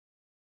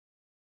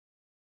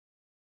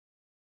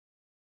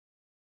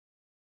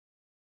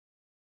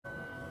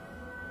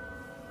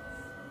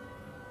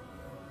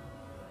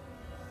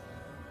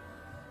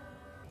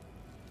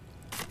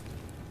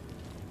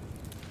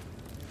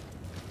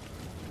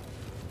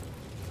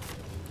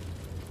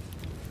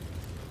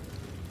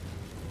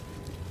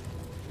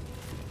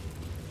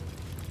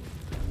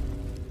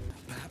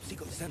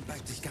sent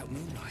back to scout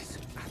Moonrise.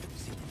 I haven't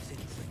seen him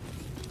since.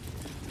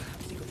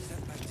 Perhaps he got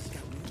sent back to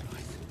scout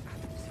Moonrise. I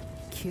haven't seen him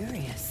since.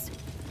 Curious.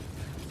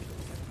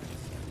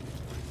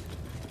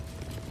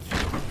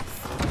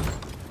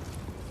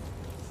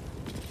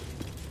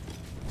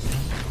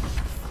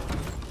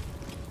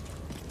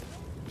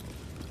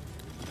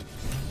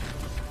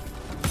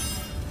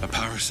 A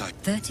parasite.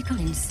 Vertical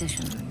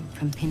incision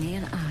from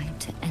pineal eye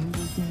to end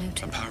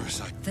noted. A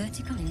parasite.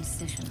 Vertical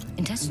incision.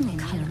 Intestinal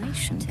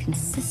coloration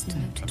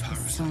consistent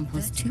with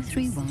samples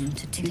 231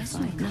 to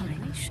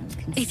 259.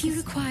 If you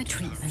require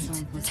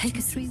treatment, take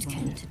us through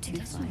Ken to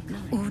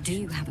 259. Or do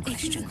you have a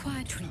question? If you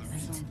require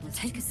treatment,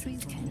 take us through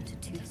Ken to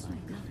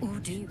 259. Or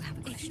do you have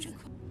a question?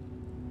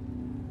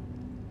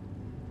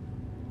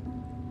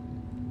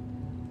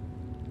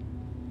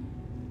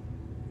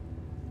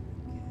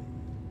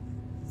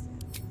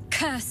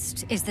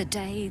 Cursed is the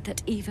day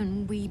that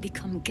even we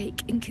become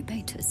gate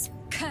incubators.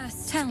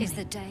 Cursed is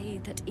the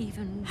day that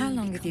even How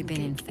long have you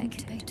been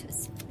infected?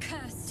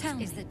 Cursed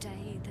is the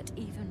day that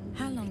even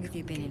How long have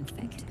you been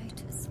infected?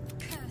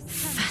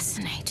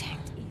 Fascinating.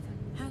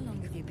 How long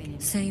have you been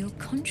So you're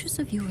conscious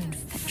of your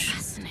infection.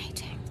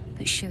 Fascinating.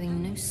 But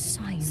showing no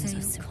signs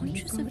of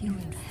conscious of your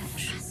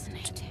infection.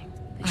 Fascinating.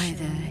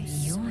 Either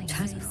your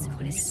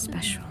tadpole is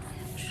special.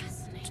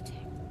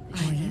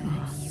 Or you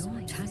are.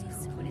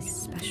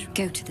 Special.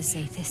 Go to the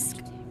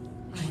Zaithisk.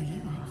 Oh,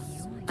 you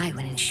are. I will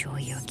ensure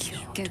you're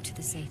cured. Go to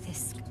the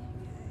Zaithisk.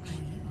 Oh,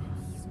 you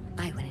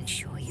are. I will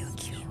ensure you're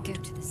cured. Go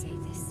to the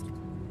Zaithisk.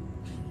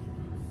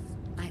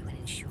 I will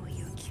ensure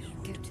you're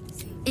cured. Go to the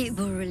Zaithisk. It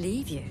will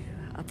relieve you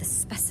of the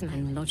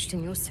specimen lodged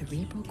in your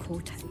cerebral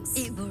cortex.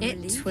 It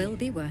will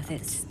be worth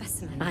it.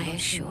 Specimen I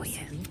assure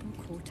you.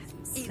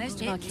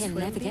 Most of our kin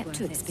never get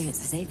to experience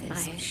the Zaithisk.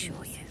 I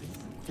assure you.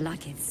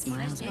 Luckith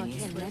smiles on you.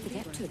 Most of our kin never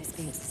get to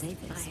experience the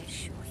Zaithisk. I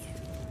assure you.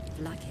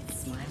 Luckith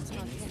smiles on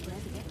you.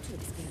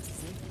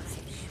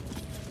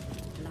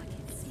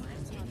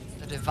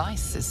 The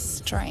device is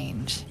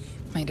strange,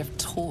 made of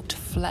taut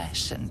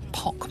flesh and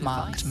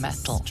pockmarked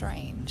metal.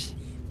 Strange,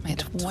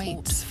 made of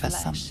waits for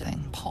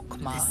something.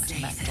 Pockmarked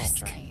metal.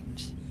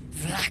 Strange.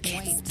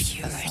 Blackith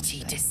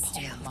purity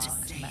distilled.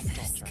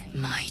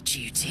 My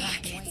duty.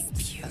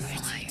 My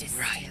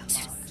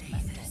right.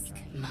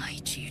 My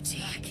duty.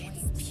 My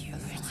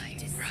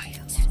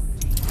right.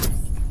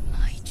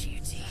 My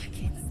duty.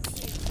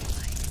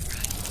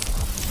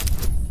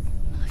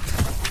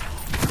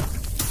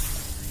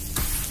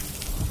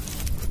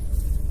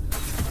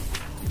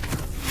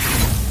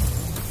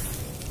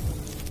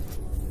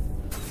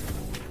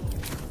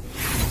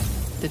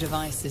 The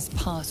device is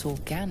part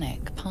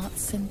organic, part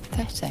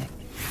synthetic.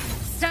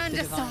 Stand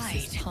The aside.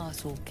 device is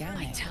part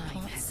organic,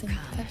 part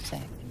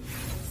synthetic.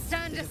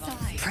 Stand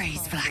aside.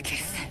 Praise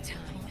Blackith.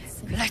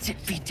 Let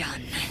it be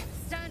done.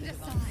 Stand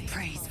aside.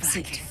 Praise Blackith.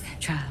 Sit,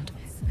 child.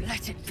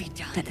 Let it be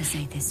done. Let the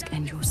Zaithisk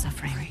end your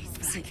suffering.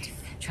 Sit,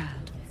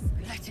 child.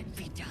 Let it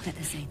be done. Let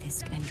the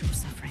Zaithisk end your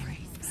suffering.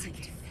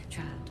 Sit,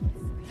 child.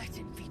 Let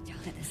it be done.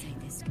 Let the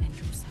Zaithisk end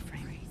your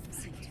suffering.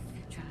 Sit,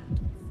 child.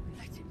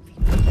 Let it be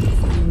done.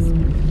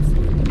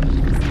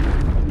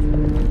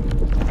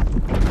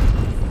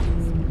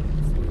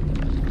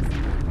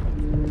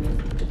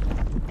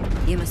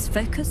 You must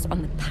focus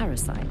on the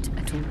parasite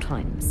at all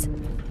times.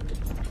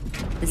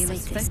 You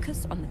must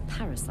focus on the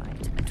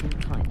parasite at all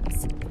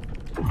times.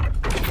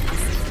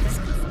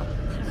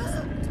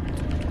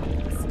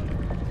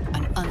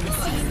 An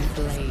unseen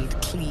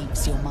blade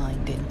cleaves your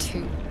mind in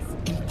two.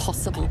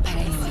 Impossible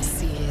pain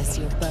sears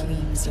your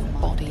bones, your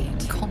body in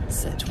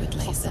concert with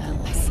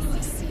Lae'zel.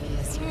 Pain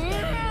sears your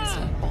bones,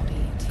 your body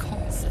in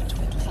concert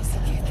with Lae'zel.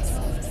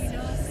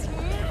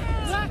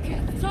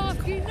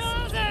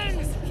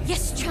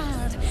 Yes,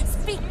 child.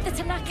 Speak the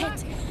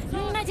Talakit.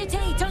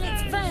 Meditate on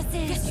its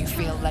verses. You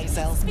feel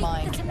Lae'zel's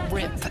mind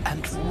rip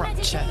and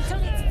rupture.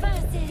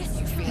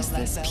 Is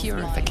this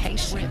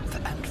purification?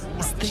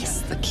 Is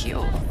this the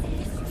cure?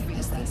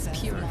 Is this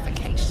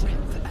purification?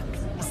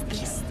 Is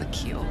this the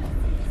cure?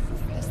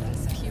 Is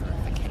this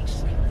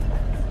purification?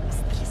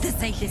 The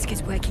Zaithisk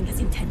is working as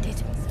intended.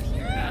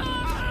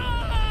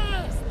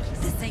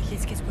 The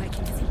Zaithisk is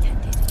working as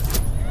intended.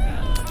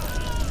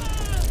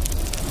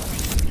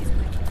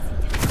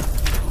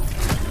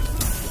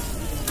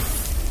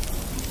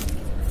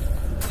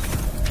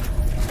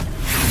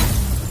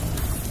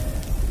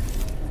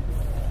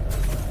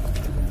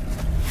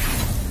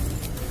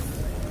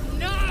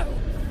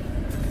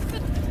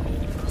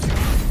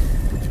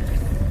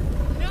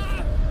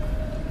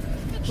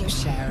 You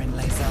share in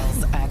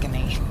Lae'zel's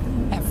agony.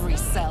 Every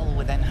cell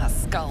within her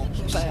skull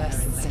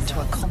bursts into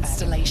a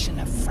constellation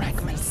of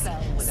fragments,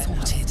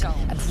 sorted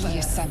and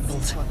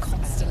reassembled.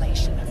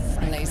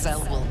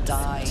 Lae'zel will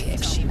die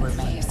if she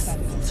remains.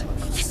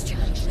 Yes,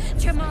 child.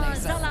 Jamar,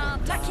 Zala,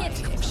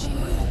 Blackith.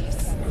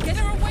 Get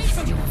her away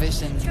from Your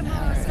vision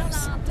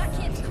narrows.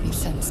 You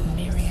sense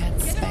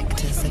myriad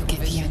spectres of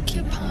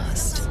Githyanki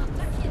past.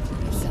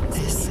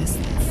 This is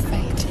their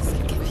fate.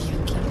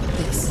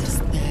 This is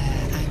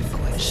their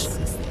anguish.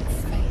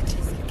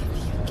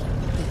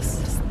 This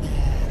is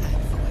their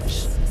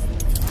anguish.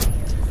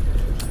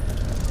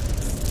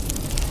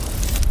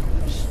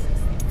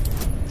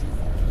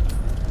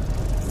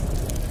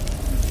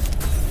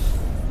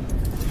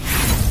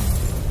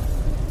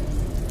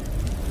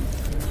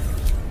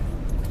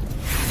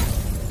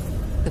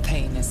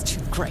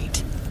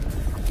 Great.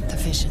 The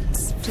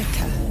visions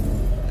flicker,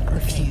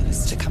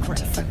 refuse to come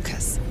into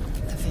focus.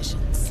 The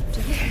visions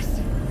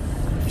Yes!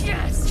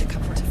 Yes! to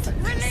come into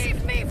focus.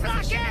 Relieve me,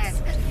 Blackhead!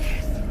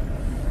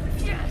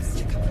 Yes!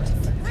 To come into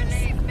focus.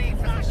 Relieve me,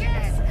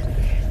 Blackhead!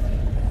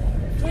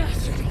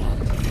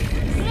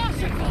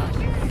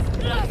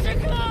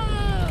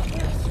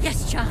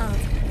 Yes, child.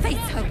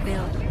 Faith's hope,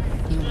 Bill.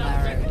 Your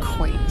marrow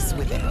quakes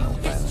within your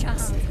bones. Yes, child.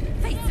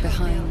 Faith's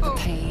Behind the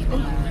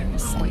pain,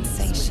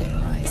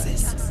 sensation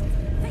rises.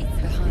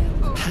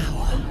 Behind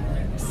power,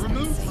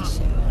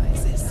 sensation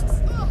rises.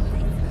 Behind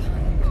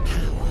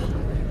power,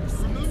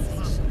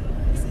 sensation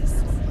rises.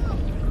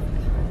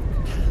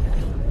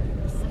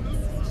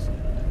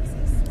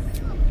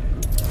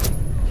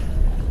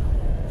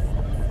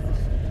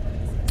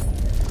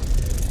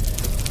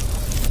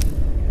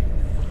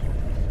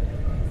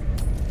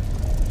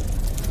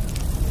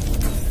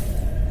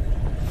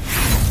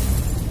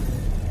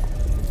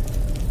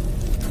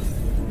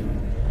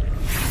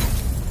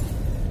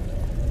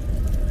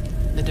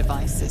 The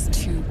device is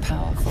too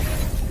powerful.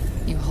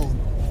 You hold.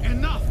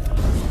 Enough!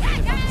 The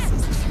device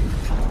is too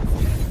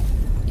powerful.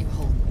 You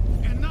hold.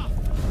 Enough!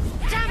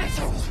 Damn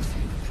it all!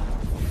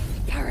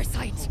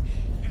 Parasite!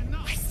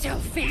 I still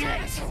feel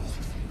it!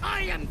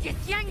 I am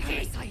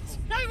Githyanki!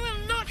 I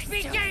will not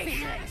be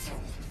gay!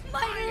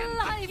 My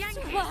life's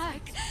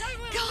work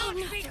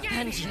gone,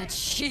 and yet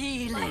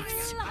she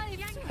lives.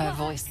 Her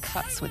voice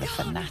cuts with a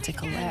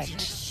fanatical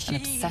edge, an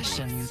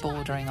obsession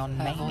bordering on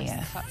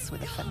mania.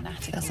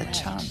 There's a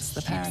chance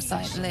the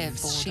parasite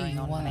lives, she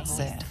wants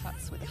it.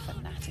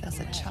 There's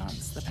a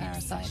chance the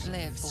parasite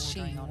lives,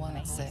 she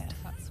wants it.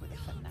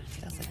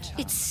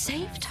 It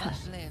saved her.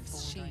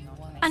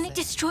 And it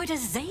destroyed a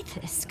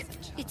Zaithisk.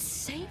 It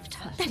saved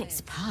her. Then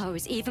its power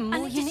is even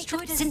more unique.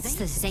 Since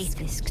the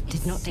Zaithisk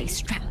did not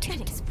extract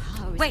it.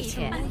 Wait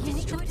here. Our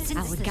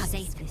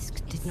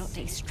Zaithisk did not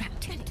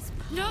extract it.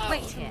 No!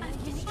 Wait here.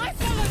 I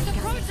followed the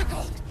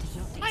protocol!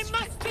 I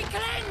must be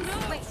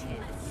cleansed! Wait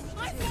here.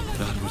 I followed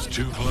That was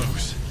too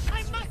close.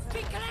 I must be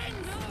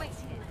cleansed! Wait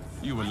here.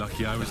 You were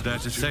lucky I was there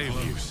to save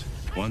you.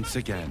 Once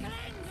again.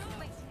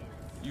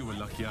 You were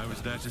lucky I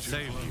was there to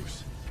save you.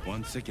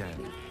 Once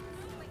again.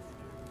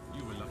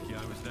 You were lucky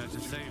I was there to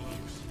save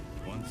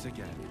you. Once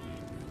again.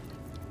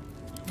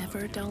 Never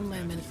a dull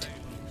moment.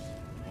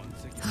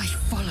 Once again. I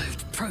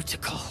followed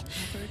protocol.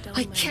 Never a dull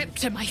I moment.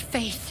 kept to my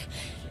faith.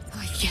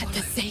 Yet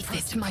the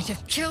Zaithist might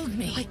have killed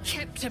me. I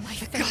kept to my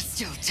faith.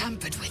 Ghustil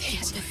tampered with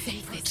it. The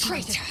Zaithist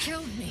might have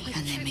killed me.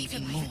 And there may be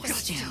more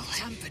still.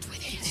 Tampered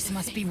with it. This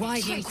must be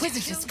why the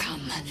Inquisitors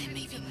come. And there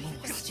may be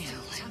more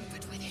still.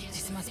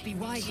 This must be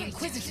why the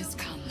Inquisitors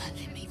come. And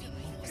there may be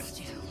more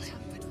still.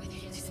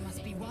 This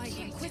must be why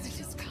the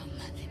Inquisitors come.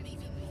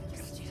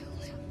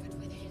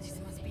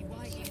 This must be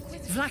why the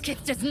Inquisitors.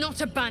 Vlaakith does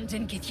not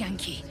abandon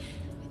Githyanki.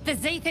 The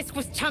Zaithist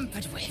was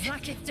tampered with.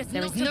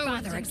 There is no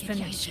other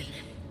explanation.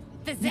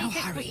 Now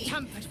hurry.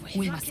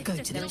 We must go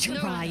to the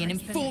Chirai and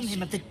inform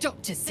him of the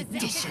Doctor's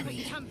sedition.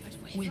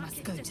 We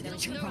must go to the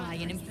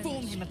Chirai and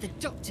inform him of the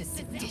Doctor's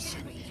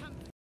sedition.